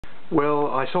Well,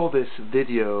 I saw this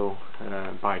video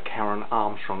by Karen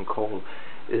Armstrong called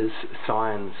 "Is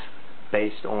Science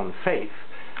Based on Faith?"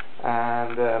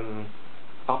 And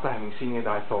after having seen it,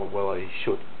 I thought, well, I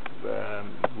should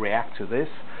react to this,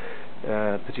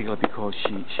 particularly because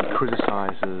she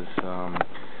criticizes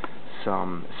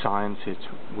some scientists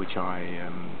which I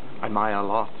admire a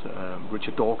lot,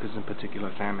 Richard Dawkins in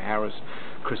particular, Sam Harris,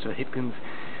 Christopher Hitchens.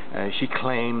 She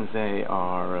claims they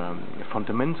are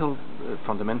fundamentalists,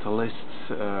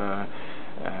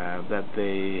 that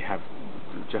they have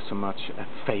just as much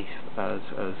faith as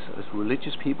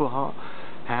religious people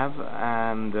have,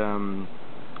 and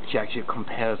she actually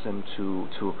compares them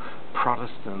to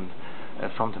Protestant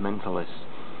fundamentalists.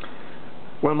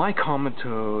 Well, my comment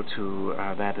to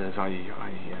that is I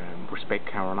respect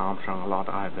Karen Armstrong a lot.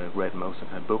 I've read most of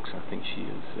her books. I think she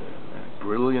is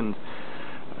brilliant.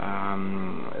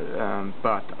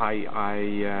 But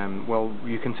well,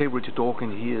 you can say Richard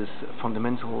Dawkins, he is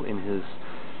fundamental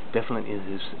definitely in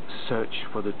his search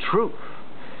for the truth.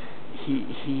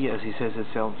 He, as he says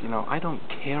himself, I don't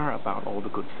care about all the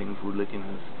good things religion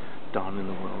has done in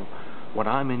the world. What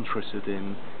I'm interested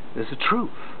in is the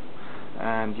truth.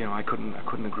 And I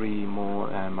couldn't agree more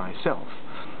myself.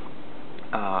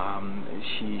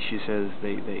 She says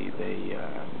they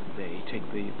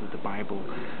take the Bible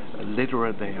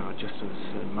literate. They are just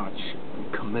as much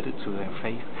committed to their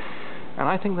faith, and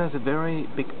I think there's a very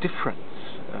big difference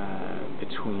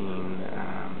between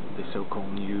the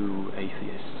so-called new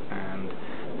atheists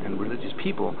and religious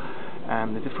people.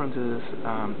 And the difference is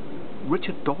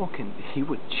Richard Dawkins, he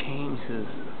would change his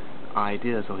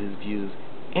ideas or his views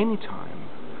anytime,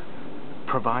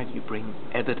 provided you bring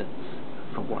evidence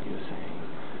for what you're saying.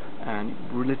 And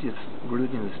religion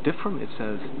is different. It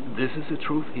says, this is the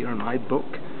truth here in my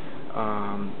book.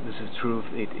 This is truth.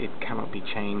 It cannot be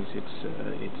changed.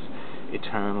 It's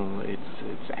eternal.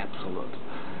 It's absolute.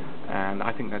 And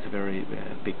I think that's a very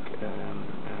big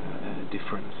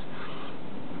difference.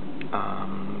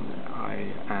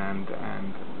 And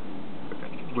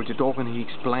Richard Dawkins, he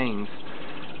explains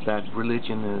that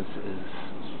religion is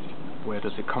where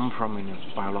does it come from in a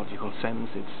biological sense?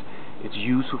 It's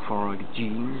useful for our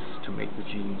genes, to make the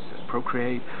genes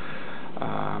procreate.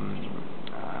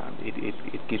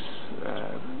 It gives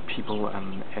people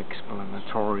an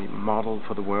explanatory model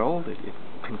for the world. It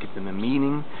can give them a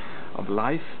meaning of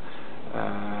life.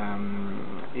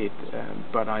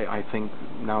 But I think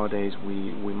nowadays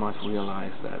we must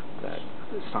realize that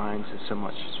science is so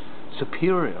much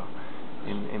superior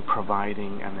in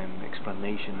providing an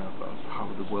explanation of how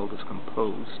the world is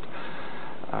composed.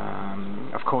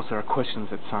 Of course, there are questions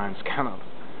that science cannot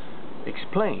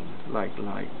explain, like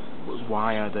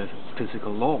why are there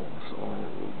physical laws, or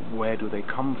where do they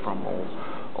come from, or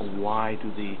why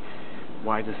does the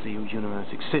universe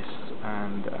exist?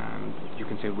 And you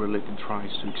can say religion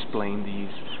tries to explain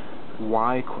these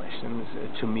why questions.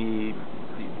 To me,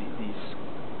 these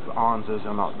answers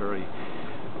are not very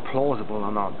plausible,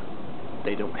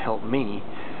 they don't help me.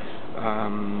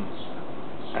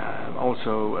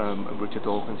 Also, Richard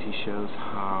Dawkins, he shows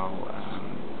how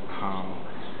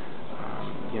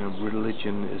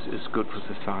religion is good for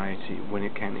society when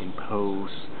it can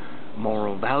impose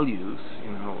moral values.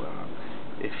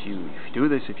 If you do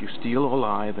this, if you steal or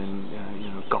lie, then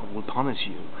God will punish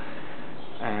you.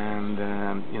 And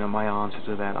my answer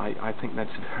to that, I think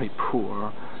that's very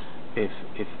poor. If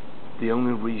the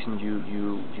only reason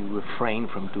you refrain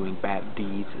from doing bad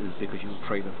deeds is because you're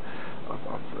afraid of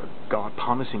God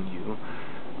punishing you,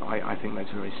 I think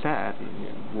that's very sad.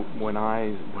 When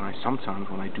I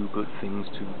do good things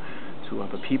to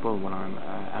other people, when I'm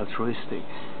altruistic,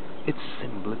 it's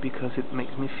simply because it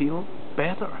makes me feel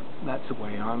better. That's the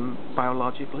way I'm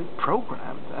biologically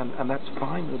programmed, and that's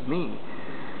fine with me.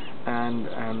 And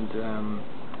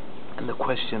the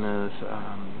question is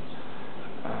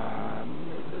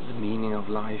the meaning of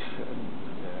life,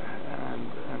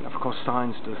 and of course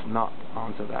science does not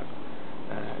answer that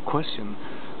question.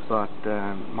 But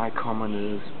my comment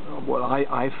is, well,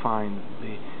 I find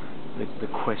the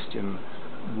question,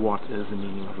 what is the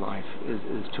meaning of life, is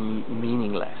to me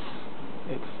meaningless.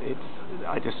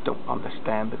 I just don't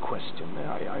understand the question.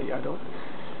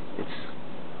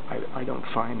 I don't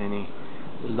find any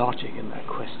logic in that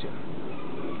question.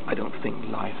 I don't think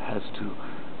life has to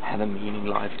have a meaning.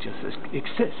 Life just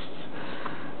exists.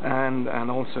 And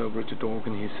also Richard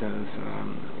Dawkins, he says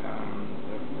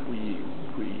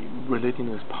religion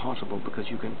is possible because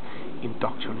you can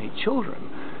indoctrinate children,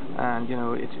 and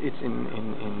it's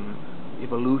in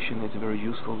evolution. It's very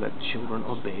useful that children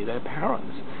obey their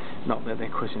parents, not that they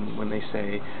question when they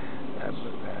say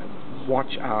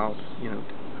watch out,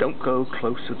 don't go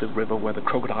close to the river where the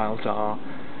crocodiles are,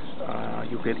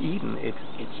 you'll get eaten.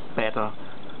 It's better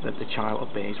that the child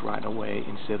obeys right away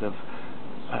instead of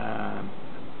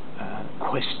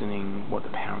questioning what the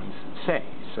parents say.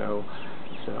 So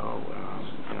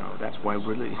that's why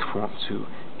religions want to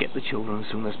get the children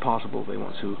as soon as possible. They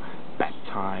want to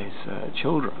baptize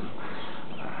children,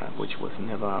 which was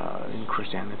never in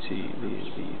Christianity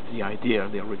the idea,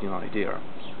 the original idea.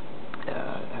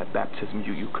 At baptism,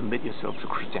 you commit yourself to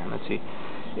Christianity.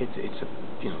 It's a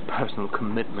personal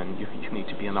commitment. You need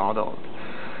to be an adult.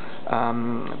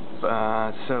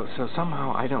 So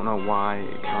somehow I don't know why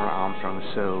Karen Armstrong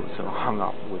is so hung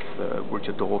up with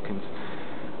Richard Dawkins.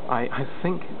 I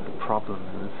think the problem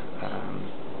is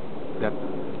that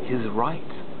he's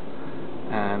right,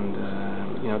 and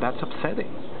that's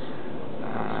upsetting.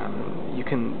 You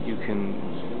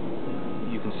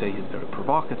can say he's very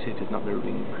provocative, he's not very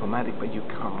diplomatic, but you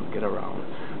can't get around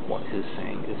what he's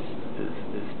saying is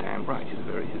damn right. He's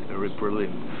very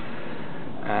brilliant.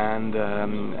 And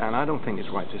I don't think it's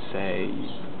right to say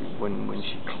when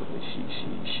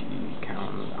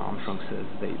Karen Armstrong says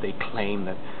they claim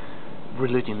that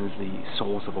religion is the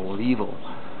source of all evil.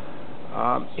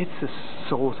 It's the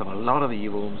source of a lot of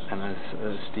evil, and as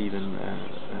Steven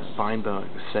Weinberg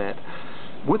said,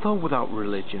 with or without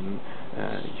religion,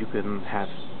 you can have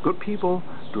good people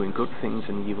doing good things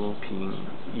and evil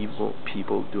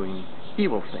people doing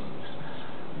evil things.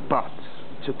 But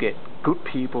to get good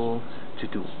people to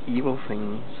do evil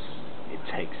things, it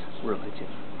takes religion.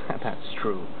 That's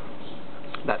true.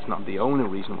 That's not the only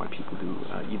reason why people do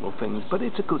evil things, but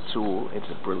it's a good tool. It's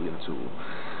a brilliant tool.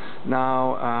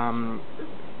 Now,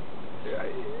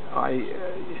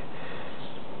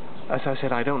 as I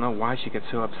said, I don't know why she gets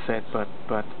so upset, but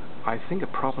I think a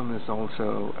problem is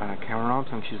also Karen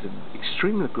Armstrong. She's an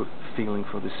extremely good feeling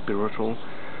for the spiritual.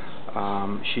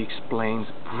 She explains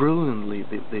brilliantly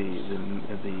the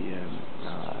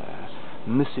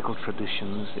mystical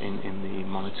traditions in the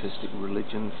monotheistic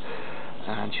religions,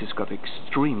 and she's got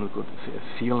extremely good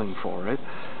feeling for it.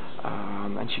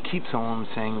 And she keeps on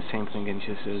saying the same thing, and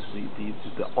she says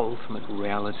the ultimate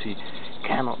reality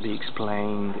cannot be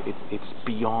explained. It's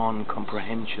beyond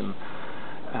comprehension.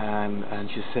 And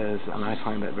she says, and I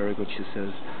find that very good, she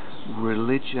says,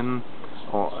 religion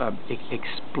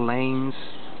explains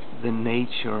the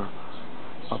nature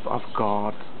of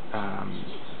God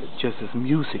just as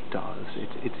music does.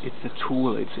 It's a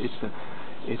tool.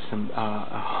 It's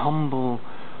a humble.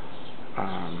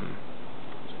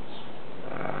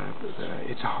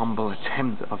 It's a humble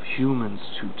attempt of humans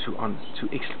to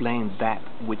explain that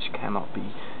which cannot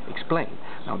be explained.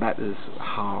 Now that is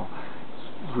how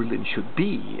religion should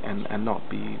be, and not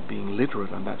being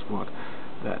literate, and that's what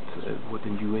the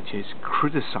New Agers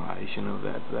criticize.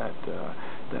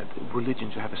 That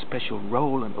religion should have a special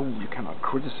role, and you cannot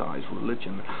criticize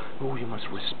religion. You must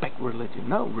respect religion.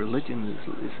 No, religion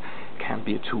can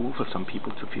be a tool for some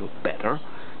people to feel better.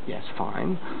 Yes,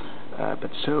 fine,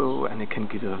 and it can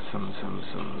give us some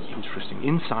interesting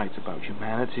insights about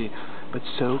humanity. But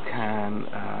so can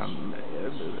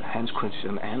Hans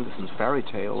Christian Andersen's fairy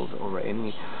tales or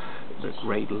any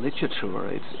great literature.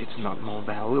 It's not more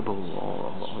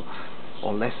valuable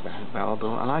or less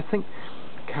valuable. And I think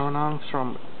Karen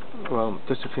Armstrong. Well,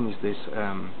 just to finish this,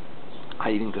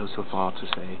 I even go so far to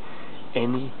say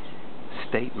any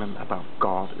statement about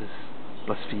God is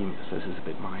blasphemous. This is a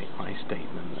bit my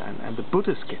statement, and the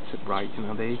Buddhist gets it right.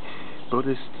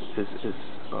 Buddhist is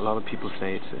a lot of people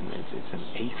say it's an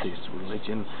atheist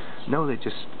religion. No,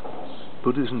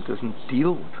 Buddhism doesn't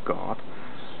deal with God.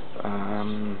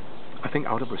 I think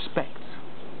out of respect,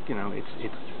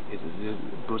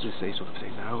 Buddhists they sort of say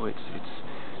no, it's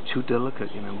too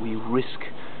delicate. We risk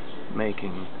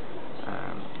making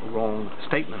wrong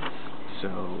statements.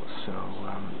 So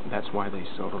that's why they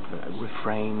sort of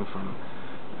refrain from.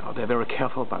 They're very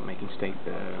careful about making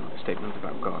statements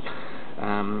about God.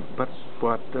 But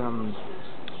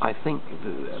I think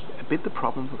the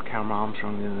problem with Karen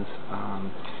Armstrong is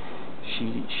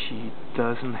she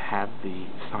doesn't have the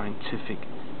scientific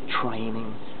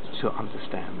training to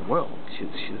understand the world.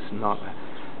 She's not a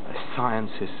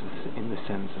scientist in the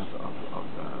sense of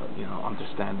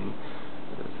understanding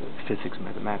physics,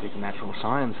 mathematics, natural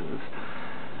sciences.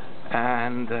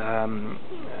 And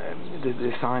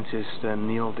the scientist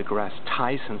Neil deGrasse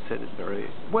Tyson said it very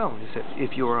well. He said,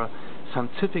 if you're a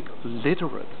scientific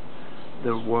literate,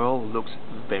 the world looks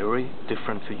very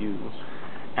different to you,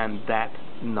 and that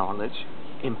knowledge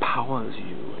empowers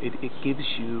you. It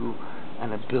gives you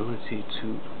an ability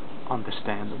to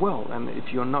understand the world. And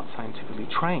if you're not scientifically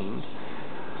trained,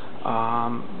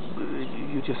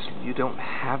 you don't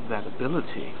have that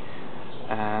ability.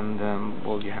 and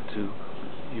well, you have to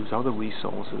use other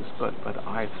resources, but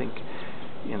I think,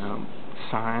 you know,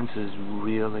 science is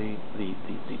really the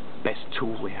best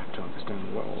tool we have to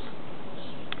understand the world.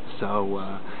 So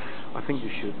I think you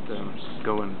should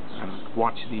go and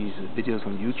watch these videos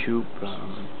on YouTube,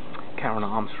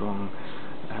 Armstrong,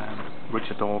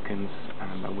 Richard Dawkins,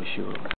 and I wish you